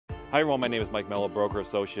Hi everyone, my name is Mike Mello, broker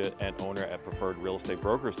associate and owner at Preferred Real Estate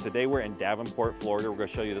Brokers. Today we're in Davenport, Florida. We're going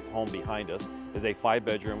to show you this home behind us. It's a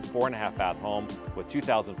 5-bedroom, 4.5 bath home with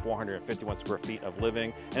 2,451 square feet of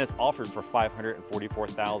living, and it's offered for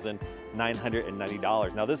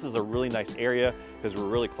 $544,990. Now this is a really nice area because we're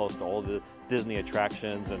really close to all the Disney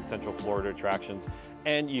attractions and Central Florida attractions,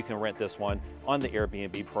 and you can rent this one on the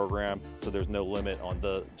Airbnb program, so there's no limit on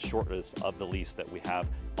the shortness of the lease that we have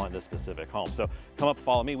on this specific home. So come up,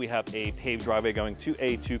 follow me. We have a paved driveway going to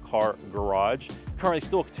a 2-car garage. Currently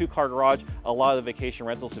still a 2-car garage. A lot of the vacation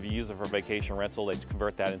rentals, if you use it for vacation rental, they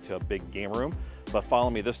convert that into a big game room. But follow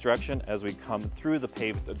me this direction as we come through the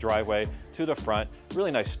paved driveway to the front.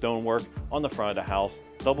 Really nice stonework on the front of the house,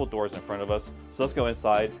 double doors in front of us. So let's go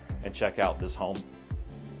inside and check out this home.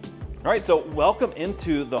 All right, so welcome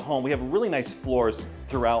into the home. We have really nice floors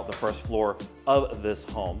throughout the first floor of this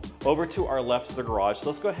home. Over to our left is the garage. So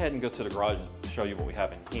let's go ahead and go to the garage and show you what we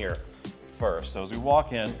have in here first. So as we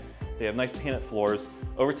walk in, they have nice painted floors.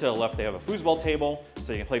 Over to the left, they have a foosball table,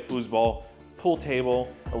 so you can play foosball, pool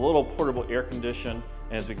table, a little portable air condition,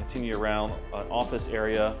 and as we continue around, an office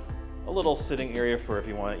area, a little sitting area for if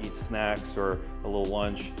you want to eat snacks or a little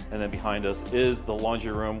lunch. And then behind us is the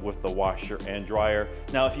laundry room with the washer and dryer.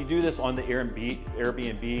 Now, if you do this on the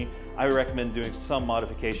Airbnb, I would recommend doing some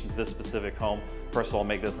modifications to this specific home. First of all,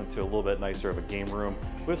 make this into a little bit nicer of a game room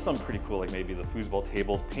with some pretty cool, like maybe the foosball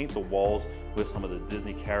tables, paint the walls with some of the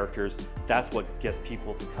Disney characters. That's what gets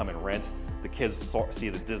people to come and rent. The kids see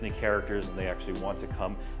the Disney characters and they actually want to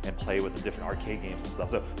come and play with the different arcade games and stuff.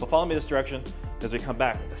 So, but follow me this direction as we come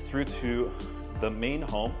back through to the main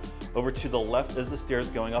home. Over to the left is the stairs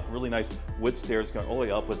going up, really nice wood stairs going all the way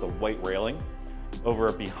up with a white railing.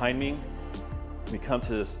 Over behind me, we come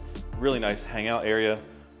to this really nice hangout area.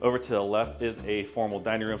 Over to the left is a formal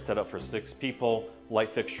dining room set up for 6 people,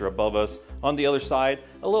 light fixture above us. On the other side,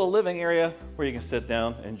 a little living area where you can sit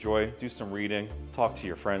down, enjoy, do some reading, talk to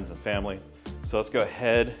your friends and family. So let's go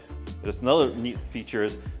ahead. There's another neat feature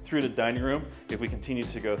is through the dining room. If we continue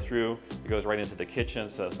to go through, it goes right into the kitchen,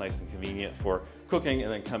 so it's nice and convenient for cooking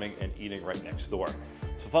and then coming and eating right next door.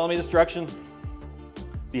 So follow me this direction.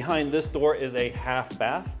 Behind this door is a half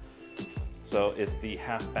bath. So it's the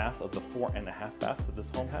half bath of the 4.5 baths that this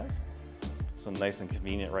home has. So nice and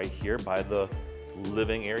convenient right here by the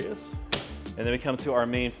living areas. And then we come to our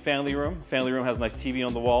main family room. Family room has a nice TV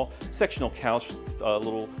on the wall, sectional couch, a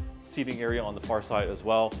little seating area on the far side as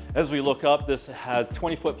well. As we look up, this has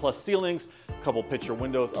 20-foot plus ceilings, a couple picture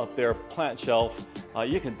windows up there, plant shelf.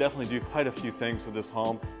 You can definitely do quite a few things with this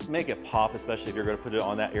home. Make it pop, especially if you're going to put it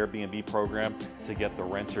on that Airbnb program to get the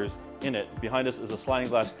renters in it. Behind us is a sliding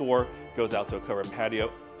glass door, goes out to a covered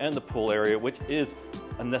patio and the pool area, which is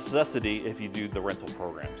a necessity if you do the rental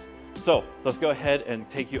programs. So let's go ahead and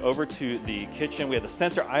take you over to the kitchen. We have the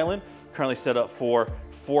center island currently set up for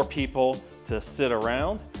 4 people to sit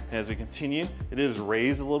around. And as we continue, it is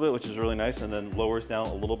raised a little bit, which is really nice, and then lowers down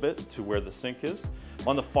a little bit to where the sink is.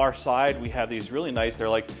 On the far side, we have these really nice, they're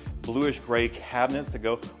like bluish gray cabinets that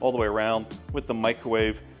go all the way around with the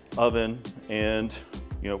microwave, oven, and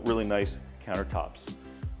really nice countertops.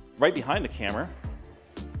 Right behind the camera,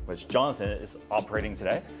 which Jonathan is operating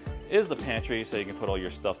today, is the pantry, so you can put all your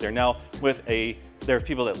stuff there. Now, there's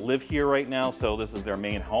people that live here right now, so this is their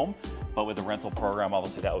main home, but with the rental program,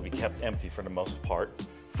 obviously that would be kept empty for the most part.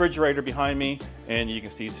 Refrigerator behind me, and you can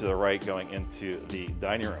see to the right going into the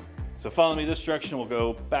dining room. So follow me this direction, we'll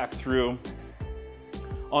go back through.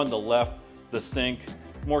 On the left, the sink,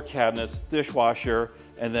 more cabinets, dishwasher,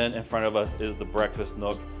 and then in front of us is the breakfast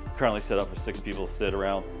nook, currently set up for 6 people to sit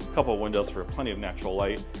around, a couple of windows for plenty of natural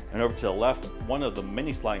light, and over to the left, one of the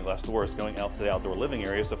many sliding glass doors going out to the outdoor living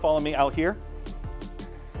area. So follow me out here.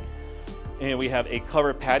 And we have a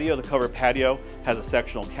covered patio. The covered patio has a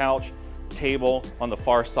sectional couch, table. On the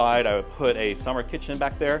far side, I would put a summer kitchen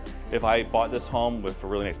back there. If I bought this home with a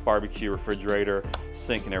really nice barbecue, refrigerator,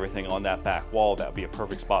 sink and everything on that back wall, that would be a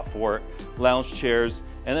perfect spot for it. Lounge chairs,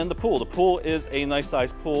 and then the pool. The pool is a nice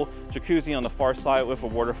sized pool, jacuzzi on the far side with a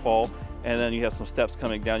waterfall, and then you have some steps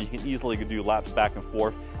coming down. You can easily do laps back and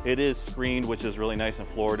forth. It is screened, which is really nice in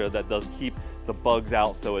Florida. That does keep the bugs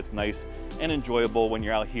out, so it's nice and enjoyable when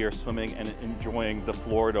you're out here swimming and enjoying the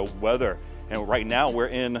Florida weather. And right now we're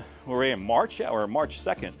in March, we're March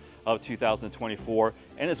 2nd of 2024,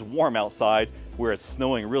 and it's warm outside where it's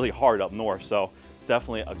snowing really hard up north. So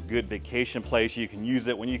definitely a good vacation place. You can use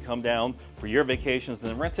it when you come down for your vacations, and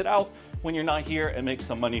then rent it out when you're not here and make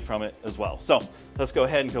some money from it as well. So let's go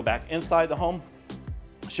ahead and go back inside the home,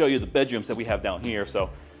 show you the bedrooms that we have down here. So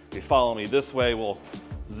if you follow me this way, we'll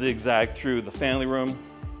zigzag through the family room.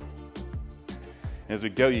 As we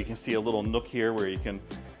go, you can see a little nook here where you can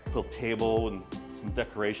little table and some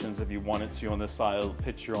decorations if you wanted to on this side, a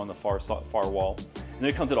picture on the far wall. And then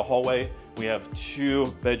we come to the hallway. We have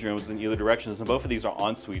 2 bedrooms in either directions, and both of these are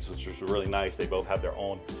en suites, which is really nice. They both have their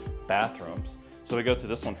own bathrooms. So we go to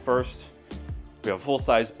this one first. We have a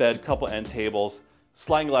full-size bed, couple end tables,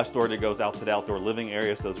 sliding glass door that goes out to the outdoor living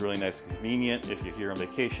area, so it's really nice and convenient. If you're here on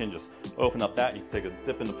vacation, just open up that, you can take a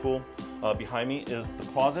dip in the pool. Behind me is the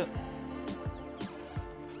closet.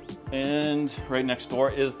 And right next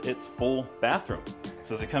door is its full bathroom.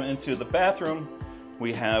 So as we come into the bathroom,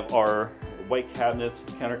 we have our white cabinets,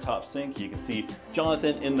 countertop sink. You can see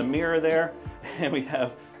Jonathan in the mirror there. And we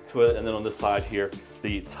have toilet, and then on this side here,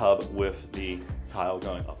 the tub with the tile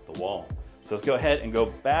going up the wall. So let's go ahead and go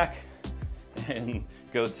back and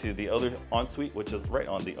go to the other ensuite, which is right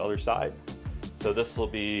on the other side. So this will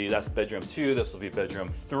be, that's bedroom 2, this will be bedroom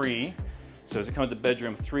 3. So as we come to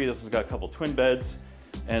bedroom 3, this one's got a couple twin beds,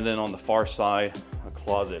 and then on the far side, a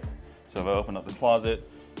closet. So if I open up the closet,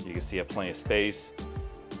 you can see I have plenty of space.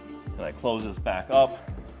 And I close this back up.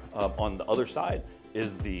 On the other side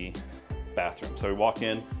is the bathroom. So we walk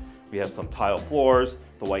in, we have some tile floors,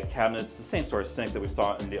 the white cabinets, the same sort of sink that we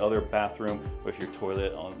saw in the other bathroom with your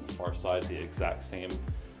toilet on the far side, the exact same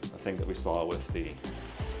thing that we saw with the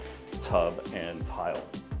tub and tile.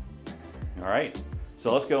 All right,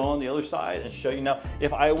 so let's go on the other side and show you now.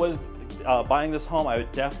 If I was buying this home, I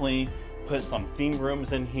would definitely put some theme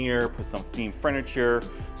rooms in here, put some theme furniture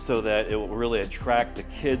so that it will really attract the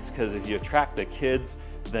kids, because if you attract the kids,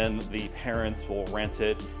 then the parents will rent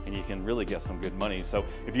it and you can really get some good money. So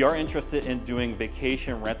if you are interested in doing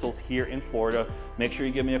vacation rentals here in Florida, make sure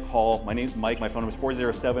you give me a call. My name's Mike. My phone number is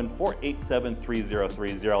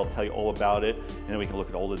 407-487-3030. I'll tell you all about it, and then we can look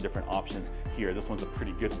at all the different options here. This one's a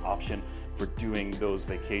pretty good option for doing those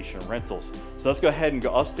vacation rentals. So let's go ahead and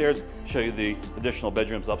go upstairs, show you the additional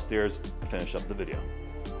bedrooms upstairs, and finish up the video.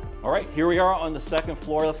 All right, here we are on the 2nd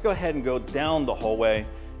floor. Let's go ahead and go down the hallway,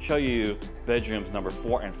 show you bedrooms number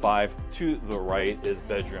 4 and 5. To the right is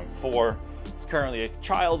bedroom 4. It's currently a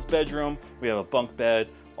child's bedroom. We have a bunk bed,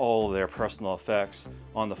 all of their personal effects.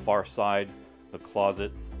 On the far side, the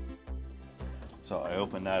closet. So I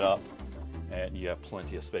open that up and you have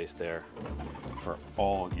plenty of space there for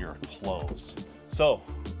all your clothes. So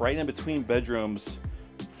right in between bedrooms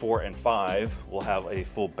 4 and 5, we'll have a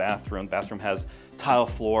full bathroom. Bathroom has tile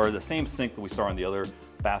floor, the same sink that we saw in the other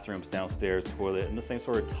bathrooms downstairs, toilet, and the same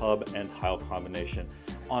sort of tub and tile combination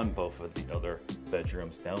on both of the other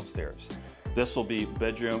bedrooms downstairs. This will be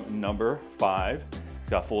bedroom number 5. It's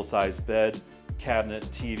got full-size bed, cabinet,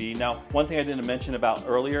 TV. Now, one thing I didn't mention about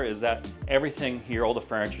earlier is that everything here, all the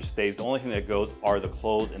furniture stays. The only thing that goes are the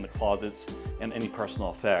clothes and the closets and any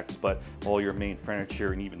personal effects, but all your main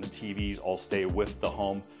furniture and even the TVs all stay with the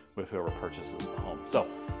home, with whoever purchases the home. So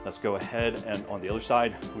let's go ahead, and on the other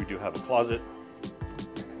side, we do have a closet.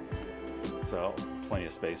 So plenty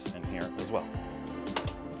of space in here as well.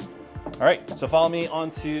 All right, so follow me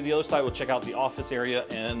onto the other side. We'll check out the office area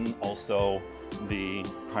and also the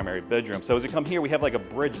primary bedroom. So as we come here, we have like a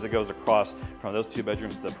bridge that goes across from those 2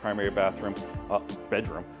 bedrooms to the primary bathroom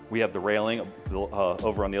bedroom. We have the railing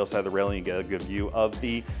over on the other side of the railing. You get a good view of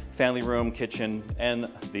the family room, kitchen, and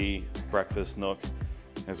the breakfast nook.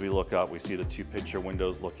 As we look up, we see the 2 picture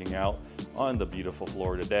windows looking out on the beautiful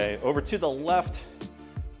Florida day. Over to the left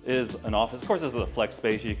is an office. Of course, this is a flex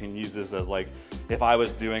space. You can use this as, like, if I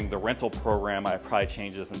was doing the rental program, I'd probably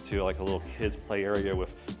change this into like a little kids play area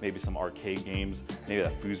with maybe some arcade games. Maybe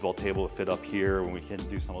that foosball table would fit up here, when we can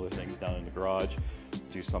do some other things down in the garage.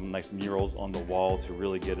 Do some nice murals on the wall to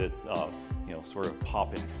really get it, you know, sort of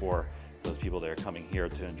popping for those people that are coming here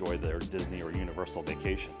to enjoy their Disney or Universal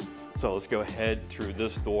vacation. So let's go ahead through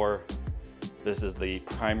this door. This is the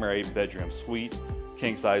primary bedroom suite.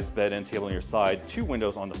 King size bed and table on your side, 2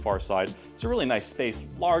 windows on the far side. It's a really nice space,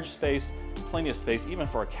 large space, plenty of space, even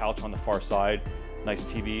for a couch on the far side. Nice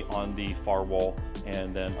TV on the far wall,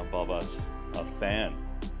 and then above us, a fan.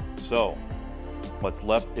 So what's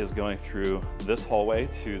left is going through this hallway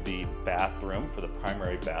to the bathroom for the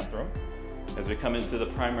primary bathroom. As we come into the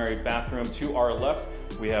primary bathroom, to our left,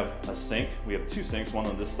 we have a sink. We have 2 sinks, one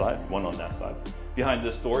on this side, one on that side. Behind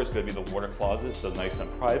this door is going to be the water closet, so nice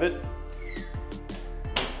and private.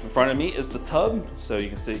 In front of me is the tub, so you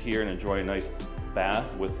can sit here and enjoy a nice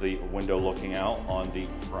bath with the window looking out on the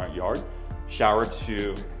front yard. Shower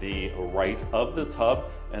to the right of the tub,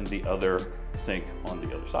 and the other sink on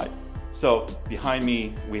the other side. So behind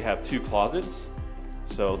me, we have 2 closets.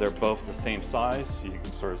 So they're both the same size. You can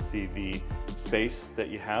sort of see the space that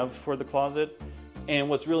you have for the closet. And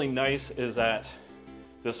what's really nice is that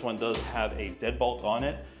this one does have a deadbolt on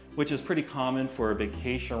it, which is pretty common for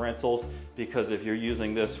vacation rentals, because if you're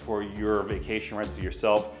using this for your vacation rentals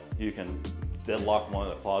yourself, you can deadlock one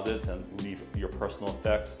of the closets and leave your personal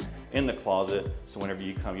effects in the closet, so whenever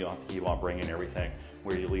you come, you don't have to keep on bringing everything,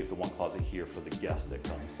 where you leave the one closet here for the guest that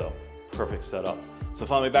comes. So perfect setup. So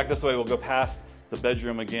follow me back this way. We'll go past the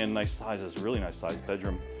bedroom again. Nice sizes, really nice sized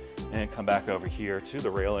bedroom, and come back over here to the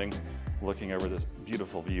railing, looking over this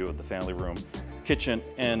beautiful view of the family room, kitchen,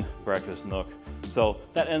 and breakfast nook. So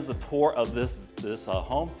that ends the tour of this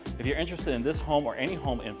home. If you're interested in this home or any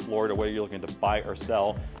home in Florida, whether you're looking to buy or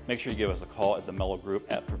sell, make sure you give us a call at the MELLO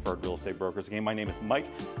Group at Preferred Real Estate Brokers. Again, my name is Mike.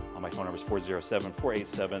 My phone number is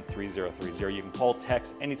 407-487-3030. You can call,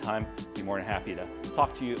 text anytime. Be more than happy to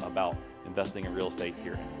talk to you about investing in real estate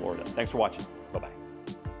here in Florida. Thanks for watching. Bye-bye.